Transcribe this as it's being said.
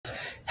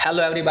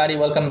Hello everybody,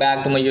 welcome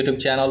back to my YouTube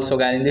channel. So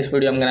guys, in this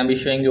video I'm gonna be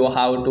showing you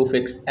how to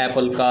fix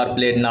Apple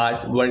CarPlay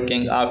not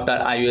working after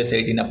iOS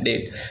 18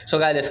 update. So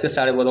guys, let's get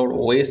started without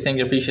wasting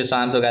your precious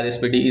time. So guys, it's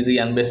pretty easy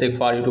and basic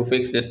for you to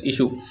fix this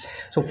issue.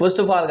 So first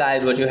of all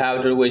guys, what you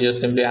have to do is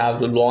just simply have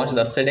to launch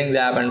the settings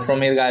app, and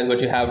from here guys,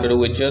 what you have to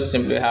do is just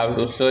simply have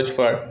to search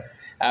for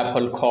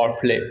Apple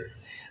CarPlay.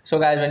 So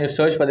guys, when you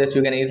search for this,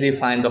 you can easily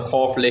find the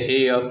CarPlay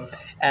here,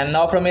 and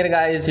now from here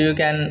guys, you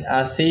can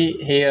see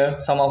here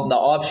some of the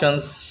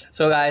options.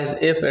 So guys,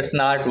 if it's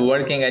not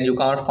working and you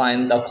can't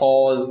find the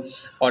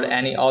cause or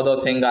any other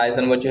thing guys,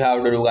 and what you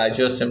have to do guys,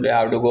 just simply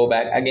have to go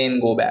back.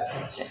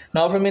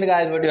 Now from here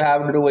guys, what you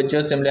have to do is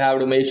just simply have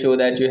to make sure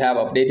that you have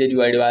updated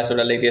your device to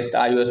the latest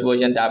iOS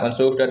version. Tap on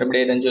software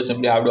update and just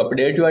simply have to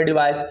update your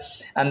device,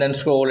 and then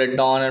scroll it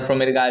down, and from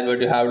here guys, what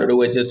you have to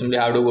do is just simply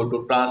have to go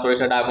to transfer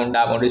reset, tap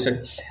on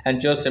reset, and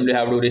just simply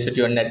have to reset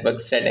your network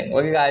setting.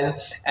 Okay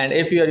guys, and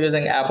if you are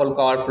using Apple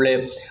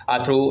CarPlay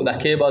through the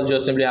cable,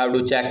 just simply have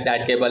to check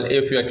that cable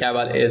if your cable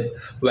is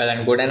well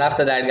and good, and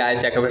after that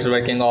guys, check if it's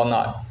working or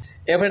not.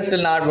 If it's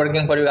still not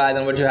working for you guys,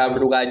 then what you have to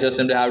do guys, just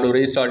simply have to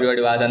restart your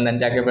device and then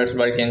check if it's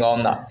working or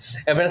not.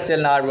 If it's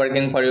still not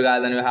working for you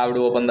guys, then you have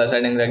to open the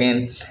settings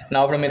again.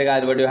 Now from here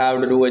guys, what you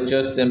have to do is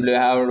just simply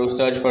have to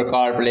search for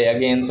CarPlay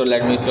again. So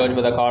let me search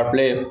for the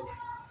CarPlay.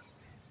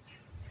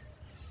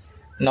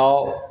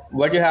 Now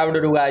what you have to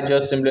do guys,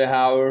 just simply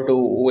have to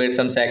wait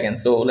some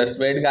seconds. So let's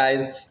wait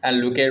guys and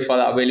look at for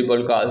the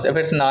available calls. If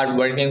it's not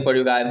working for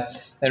you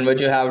guys, then what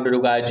you have to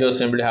do guys, just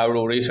simply have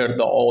to reset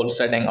the old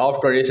setting.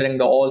 After resetting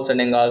the old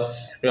setting,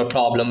 your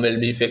problem will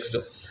be fixed.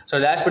 So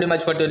that's pretty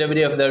much for today's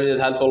video. If the video is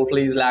helpful,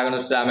 please like and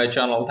subscribe my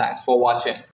channel. Thanks for watching.